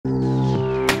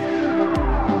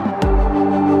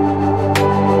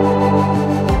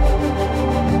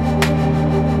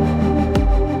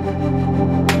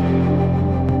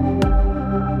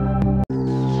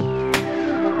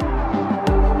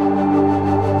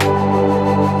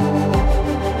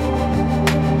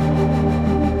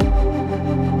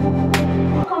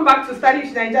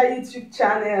Nigeria YouTube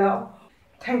channel.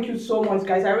 Thank you so much,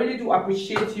 guys. I really do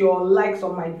appreciate your likes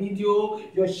on my video,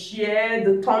 your share,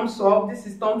 the thumbs up. This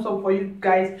is thumbs up for you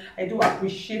guys. I do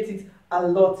appreciate it a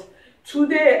lot.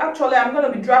 Today, actually, I'm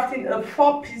going to be drafting a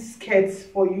 4-piece skirt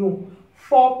for you.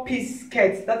 4-piece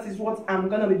skirts. That is what I'm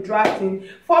going to be drafting.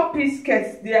 4-piece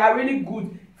skirts, they are really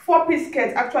good. 4-piece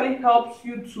skirts actually helps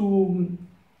you to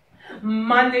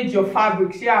manage your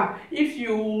fabrics. Yeah, if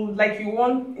you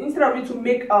want, instead of you to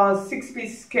make a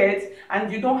 6-piece skirt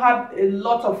and you don't have a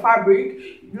lot of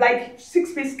fabric, like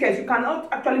 6-piece skirts, you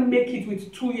cannot actually make it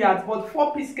with 2 yards, but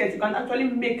 4-piece skirts you can actually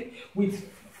make with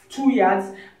 2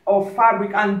 yards of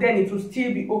fabric, and then it will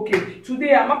still be okay.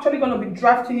 Today I'm actually going to be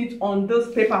drafting it on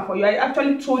this paper for you. I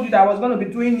actually told you that I was going to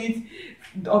be doing it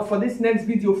for this next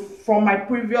video from my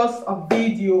previous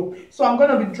video, so I'm going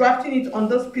to be drafting it on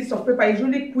this piece of paper. It's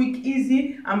really quick,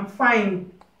 easy, and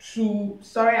fine to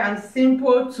and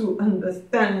simple to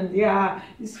understand. Yeah,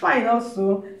 it's fine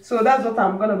also. So that's what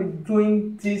I'm going to be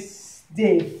doing this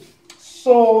day.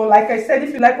 So like I said,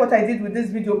 if you like what I did with this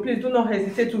video, please do not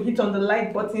hesitate to hit on the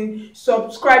like button.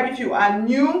 Subscribe if you are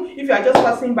new. If you are just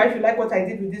passing by, if you like what I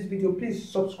did with this video, please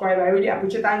subscribe. I really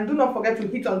appreciate it. And do not forget to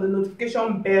hit on the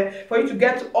notification bell for you to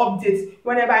get updates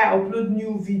whenever I upload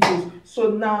new videos. So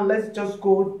now let's just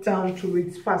go down to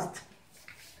it fast.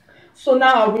 So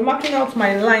now I'll be marking out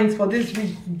my lines for this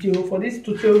video, for this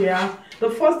tutorial. The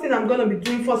first thing I'm going to be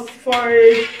doing for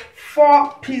a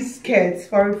 4-piece skirt,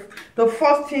 the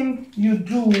first thing you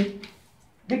do,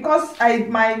 because of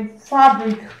my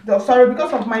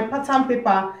pattern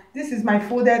paper, this is my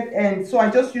folded end, so I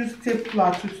just use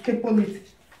stapler to staple it,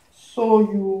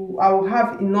 so I will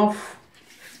have enough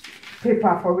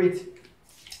paper for it.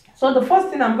 So the first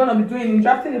thing I'm going to be doing in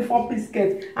drafting a 4-piece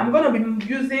skirt, I'm going to be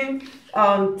using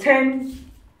 10"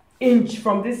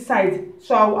 from this side.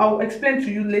 So I'll explain to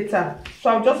you later.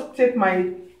 So I'll just take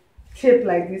my tape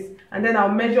like this, and then I'll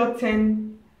measure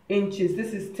 10 inches.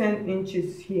 This is 10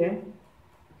 inches here.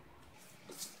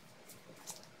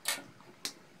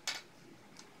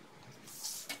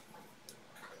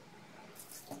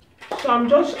 So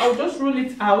I'll just rule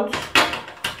it out.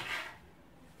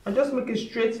 I'll just make a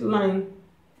straight line.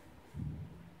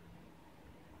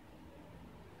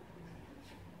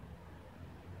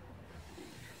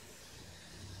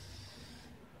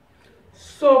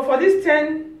 So for this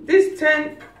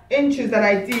 10 inches that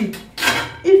I did,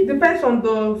 it depends on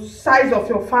the size of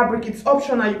your fabric. It's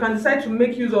optional. You can decide to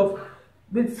make use of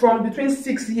from between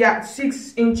 6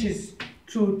 inches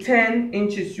to 10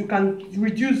 inches. You can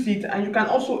reduce it and you can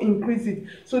also increase it.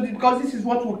 So because this is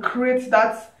what will create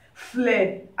that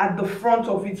flare at the front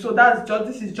of it. So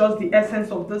this is just the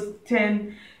essence of this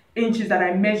 10 inches that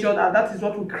I measured, and that is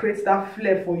what will create that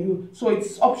flare for you. So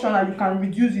it's optional. You can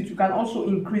reduce it, you can also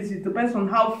increase it. Depends on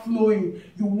how flowing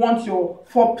you want your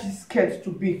 4-piece skirt to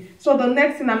be. So the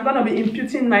next thing, I'm going to be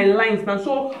imputing my lines now.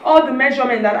 So all the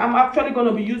measurement that I'm actually going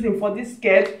to be using for this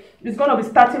skirt is going to be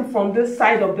starting from this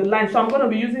side of the line. So I'm going to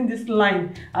be using this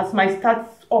line as my start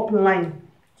up line.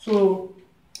 So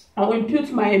I'll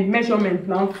impute my measurement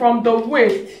now from the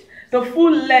waist, the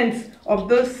full length of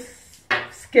this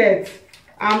skirt.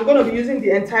 I'm going to be using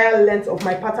the entire length of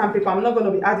my pattern paper. I'm not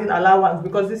going to be adding allowance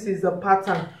because this is a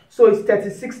pattern. So it's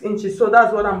 36 inches. So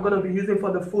that's what I'm going to be using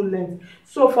for the full length.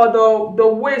 So for the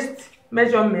waist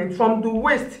measurement, from the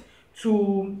waist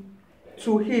to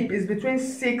hip is between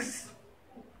 6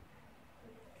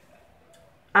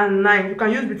 and 9. You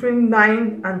can use between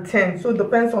 9 and 10. So it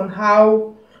depends on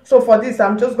how. So for this,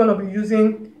 I'm just going to be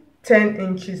using 10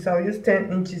 inches. I'll use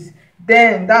 10 inches.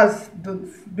 Then that's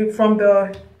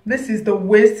this is the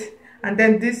waist, and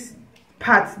then this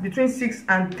part between 6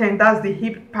 and 10, that's the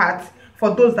hip part.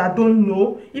 For those that don't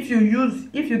know, if you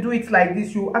do it like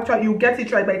this, you get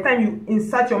it right. By the time you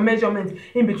insert your measurement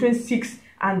in between 6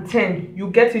 and 10, you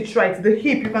get it right. The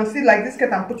hip, you can see like this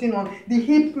skirt I'm putting on, the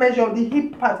hip measure, the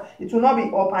hip part, it will not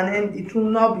be up and then it will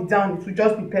not be down. It will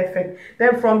just be perfect.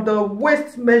 Then from the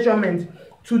waist measurement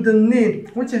to the knee,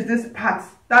 which is this part,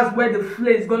 that's where the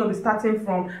flare is going to be starting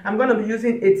from. I'm going to be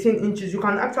using 18 inches. You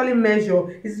can actually measure.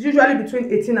 It's usually between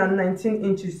 18 and 19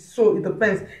 inches. So it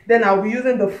depends. Then I'll be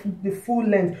using the full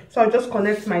length. So I'll just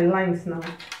connect my lines now.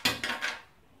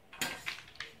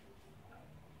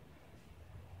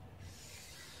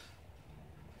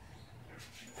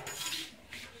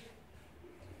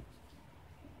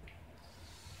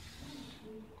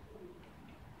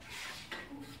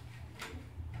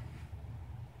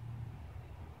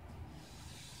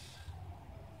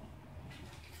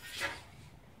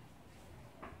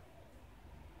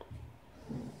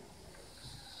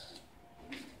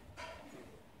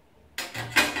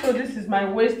 So this is my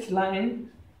waistline.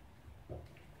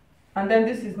 and then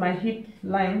this is my hip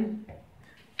line,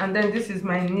 and then this is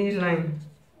my knee line.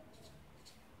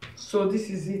 So this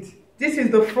is it. This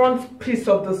is the front piece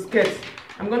of the skirt.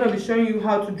 I'm going to be showing you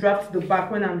how to draft the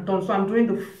back when I'm done. So I'm doing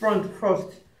the front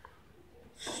first.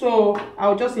 So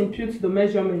I'll just impute the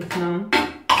measurements now.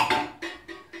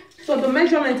 So the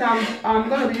measurement I'm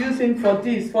going to be using for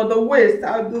this, for the waist,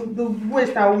 the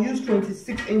waist I will use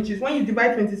 26 inches. When you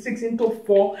divide 26 into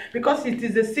 4, because it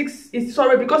is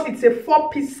because it's a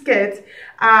 4-piece skirt,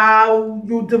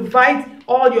 you divide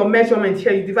all your measurements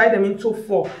here, you divide them into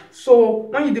 4. So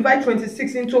when you divide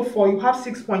 26 into 4, you have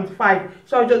 6.5.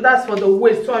 So that's for the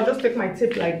waist. So I just take my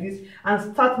tape like this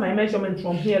and start my measurement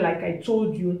from here, like I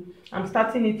told you. I'm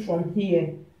starting it from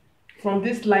here. From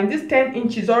this line, this 10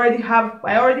 inches I already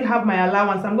have my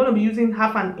allowance. I'm going to be using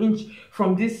half an inch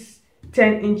from this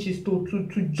 10 inches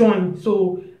to join,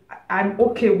 so I'm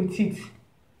okay with it.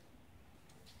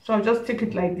 So I'll just take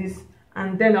it like this,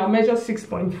 and then I'll measure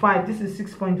 6.5. This is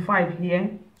 6.5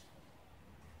 here,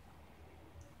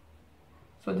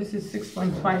 so this is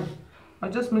 6.5. I'll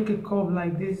just make a curve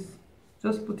like this,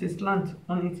 just put a slant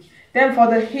on it. Then for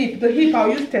the hip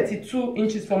I'll use 32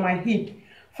 inches for my hip.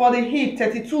 For the hip,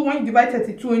 32, when you divide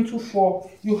 32 into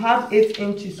 4, you have 8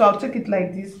 inches. So I'll take it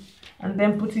like this and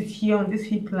then put it here on this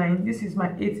hip line. This is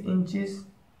my 8 inches.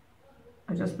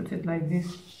 I just put it like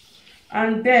this.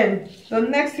 And then the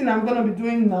next thing I'm going to be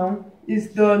doing now is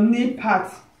the knee part.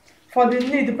 For the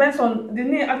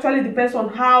knee, actually depends on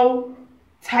how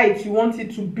tight you want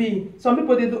it to be. Some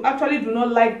people, they actually do not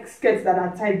like skirts that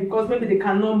are tight because maybe they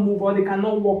cannot move or they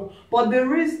cannot walk. But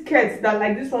there is skirts that,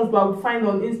 like this ones that we find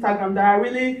on Instagram, that are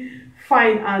really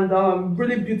fine and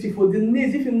really beautiful. The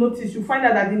knees, if you notice, you find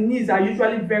out that the knees are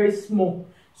usually very small.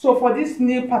 So for this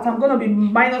knee part, I'm going to be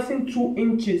minusing 2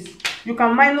 inches. You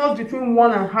can minus between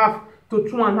 1.5 to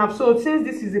 2.5. So since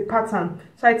this is a pattern,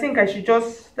 so I think I should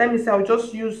just, let me say, I'll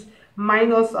just use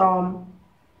minus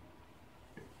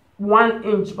 1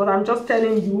 inch, but I'm just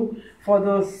telling you for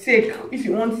the sake, if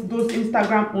you want those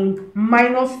Instagram on,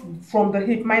 minus from the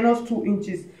hip, minus 2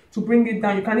 inches to bring it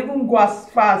down. You can even go as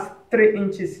far as 3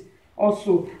 inches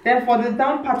also. Then for the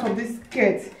down part of this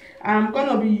skirt, I'm going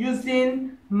to be using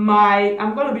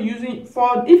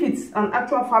for, if it's an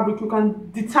actual fabric, you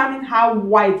can determine how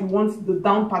wide you want the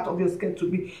down part of your skirt to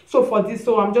be. So for this,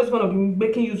 I'm just going to be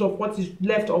making use of what is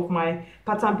left of my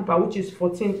pattern paper, which is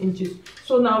 14 inches.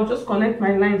 So now I'll just connect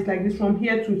my lines like this, from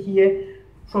here to here,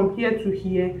 from here to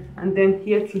here, and then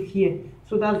here to here.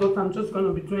 So that's what I'm just going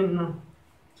to be doing now,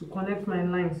 to connect my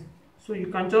lines. So you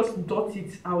can just dot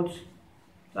it out.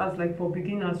 That's like for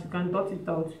beginners, you can dot it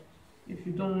out if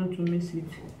you don't want to miss it.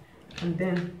 And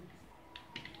then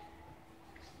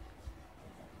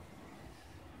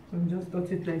I'll just dot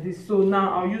it like this. So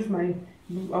now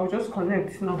I'll just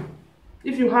connect now.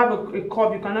 If you have a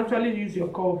curve, you can actually use your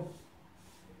curve.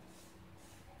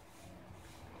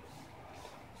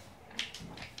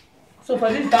 So for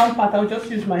this down part, I'll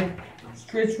just use my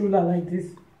straight ruler like this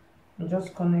and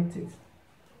just connect it.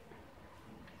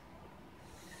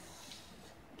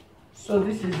 So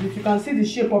this is it. You can see the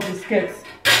shape of the skirt,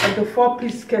 of the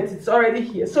 4-piece skirt. It's already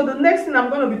here. So the next thing I'm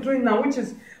going to be doing now, which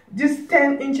is this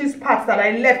 10 inches part that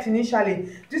I left initially,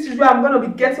 this is where I'm going to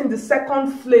be getting the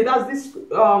second flay. That's this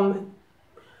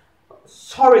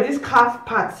this calf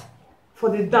part for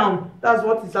the down. That's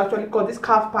what it's actually called, this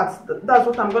calf part. That's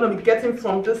what I'm going to be getting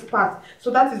from this part. So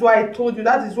that is why I told you,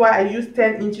 that is why I used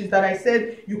 10 inches, that I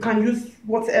said you can use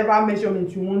whatever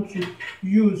measurement you want to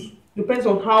use. Depends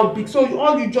on how big. So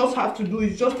all you just have to do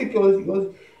is just take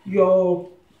your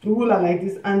ruler like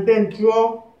this and then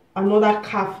draw another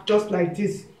calf just like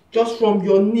this, just from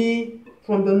your knee,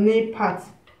 from the knee part.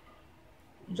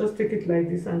 Just take it like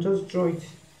this and just draw it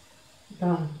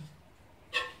down.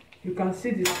 You can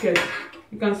see the skirt.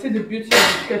 You can see the beauty of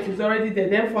the skirt is already there.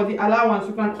 Then for the allowance,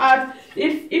 you can add,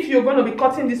 if you're going to be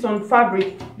cutting this on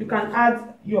fabric, you can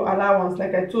add your allowance.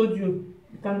 Like I told you,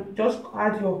 you can just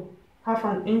add your half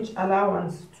an inch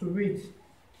allowance to it.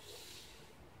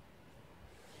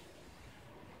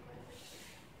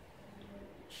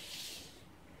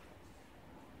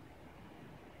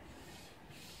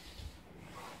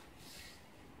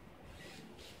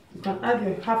 You can add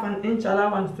your half an inch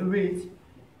allowance to it,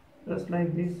 just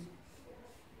like this.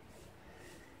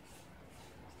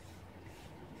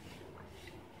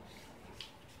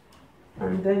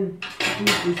 And then do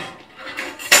this.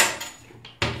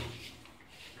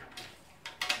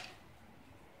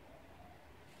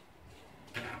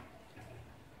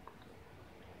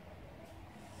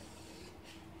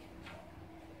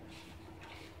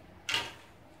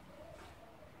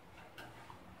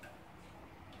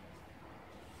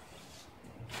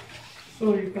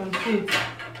 So you can see it.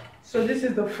 So this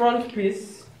is the front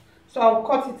piece. So I'll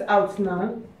cut it out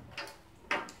now.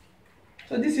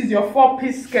 So this is your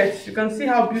 4-piece skirt. You can see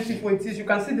how beautiful it is. You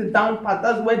can see the down part.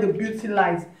 That's where the beauty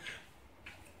lies.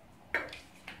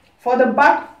 For the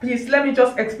back piece, let me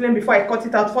just explain before I cut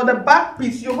it out. For the back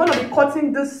piece, you're going to be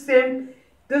cutting this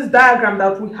diagram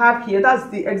that we have here. That's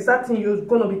the exact thing you're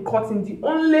going to be cutting. The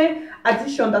only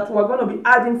addition that we're going to be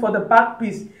adding for the back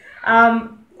piece,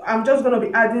 I'm just going to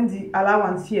be adding the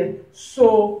allowance here.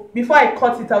 So before I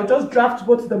cut it, I'll just draft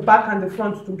both the back and the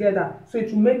front together, so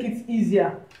it will make it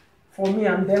easier for me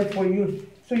and then for you.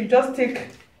 So you just take,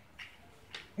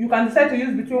 you can decide to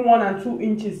use between 1 and 2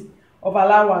 inches of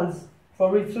allowance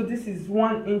for it. So this is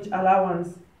 1 inch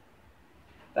allowance.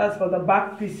 That's for the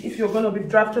back piece. If you're going to be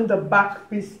drafting the back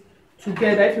piece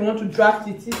together, if you want to draft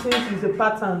it, since it's a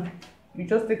pattern, you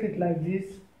just take it like this.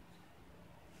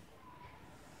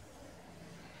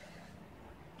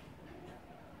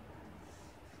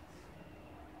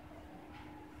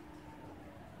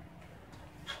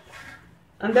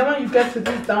 And then when you get to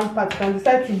this down part, you can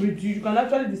decide to reduce. You can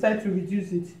actually decide to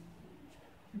reduce it.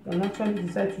 You can actually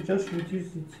decide to just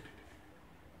reduce it.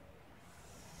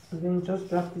 And then just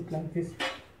draft it like this.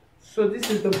 So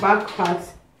this is the back part.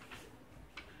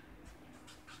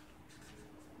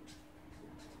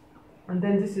 And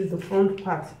then this is the front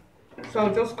part. So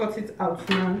I'll just cut it out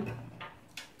now.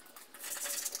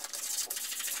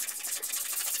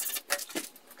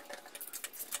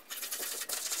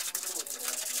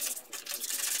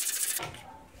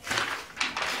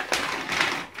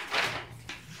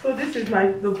 So this is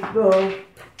my so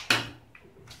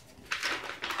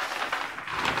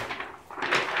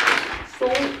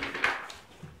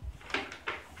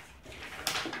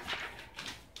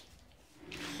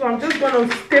I'm just going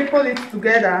to staple it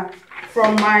together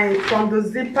from the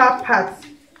zipper part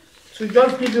to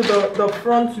just give you the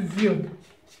front view.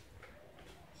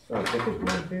 So I'll take it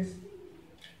like this.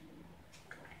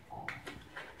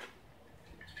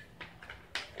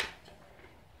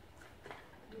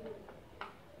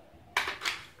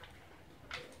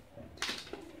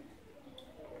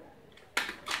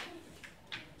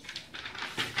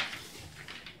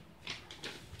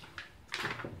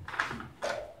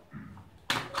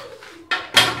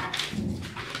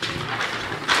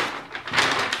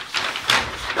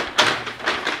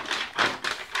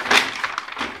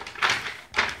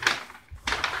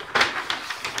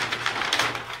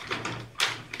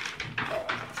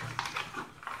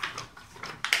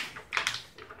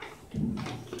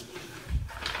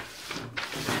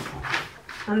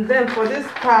 And then for this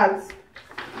part,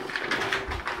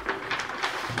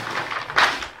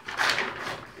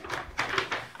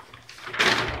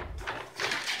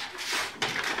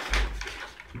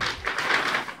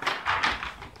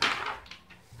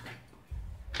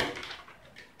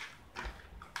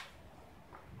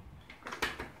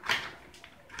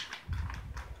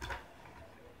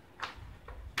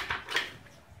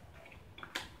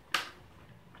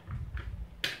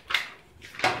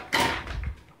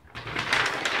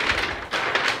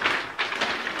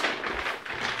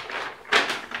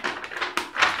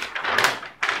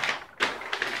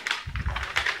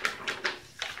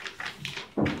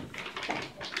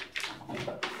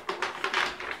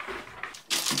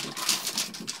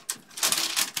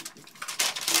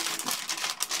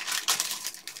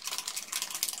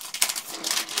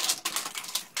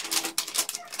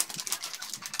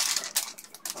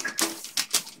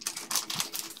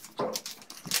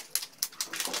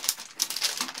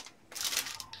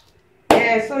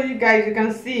 so you guys, you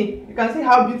can see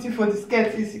how beautiful the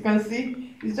skirt is. You can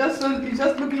see it's just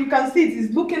looking, you can see it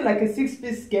is looking like a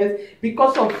 6-piece skirt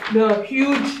because of the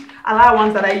huge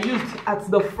allowance that I used at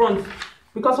the front.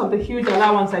 Because of the huge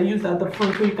allowance I used at the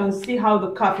front, so you can see how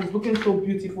the cap is looking so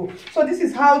beautiful. So this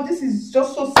is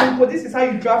just so simple. This is how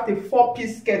you draft a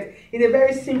 4-piece skirt in a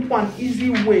very simple and easy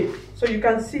way. So you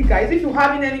can see, guys, if you're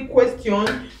having any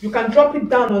question, you can drop it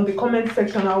down on the comment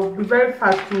section. I will be very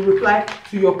fast to reply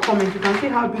to your comment. You can see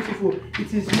how beautiful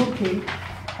it is looking. You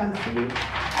can see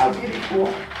how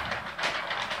beautiful.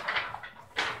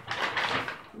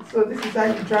 So this is how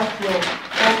you draft your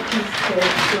 4-piece skirt.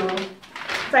 So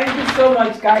thank you so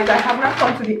much, guys. I have now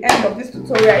come to the end of this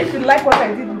tutorial. If you like what I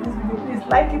did in this video, please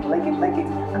like it,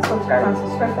 and subscribe.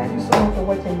 Thank you so much for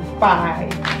watching. Bye.